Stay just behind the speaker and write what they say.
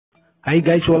Hi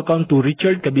guys, welcome to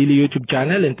Richard Cabile YouTube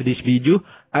channel. In today's video,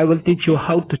 I will teach you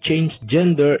how to change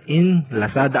gender in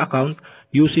Lazada account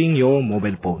using your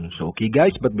mobile phone. So okay guys,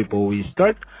 but before we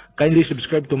start, kindly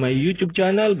subscribe to my YouTube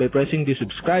channel by pressing the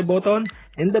subscribe button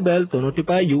and the bell to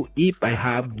notify you if I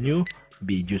have new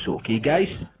videos. So okay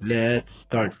guys, let's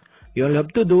start. You all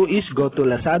have to do is go to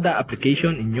Lazada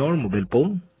application in your mobile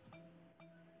phone.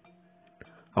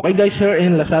 Okay guys, here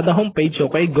in Lazada homepage,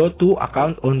 okay, go to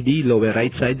account on the lower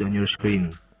right side on your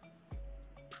screen.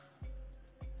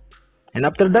 And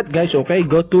after that guys, okay,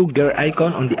 go to gear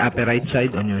icon on the upper right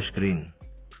side on your screen.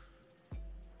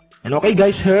 And okay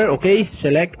guys, here, okay,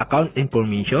 select account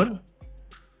information.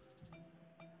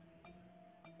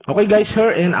 Okay guys,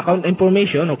 here in account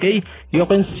information, okay, you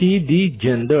can see the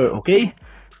gender, okay.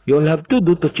 You all have to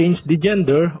do to change the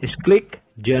gender is click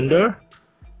gender.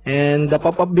 And the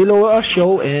pop-up below are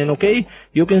show, and okay,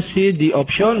 you can see the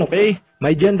option, okay,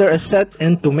 my gender is set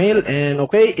into male, and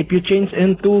okay, if you change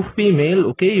into female,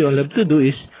 okay, you all have to do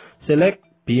is select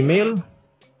female,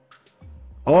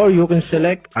 or you can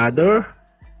select other.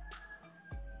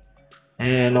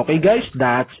 And okay guys,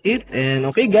 that's it. And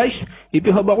okay guys, if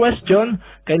you have a question,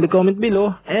 kindly comment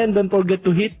below, and don't forget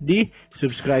to hit the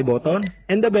subscribe button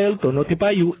and the bell to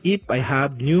notify you if I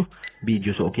have new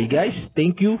videos. Okay guys,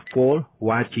 thank you for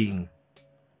watching.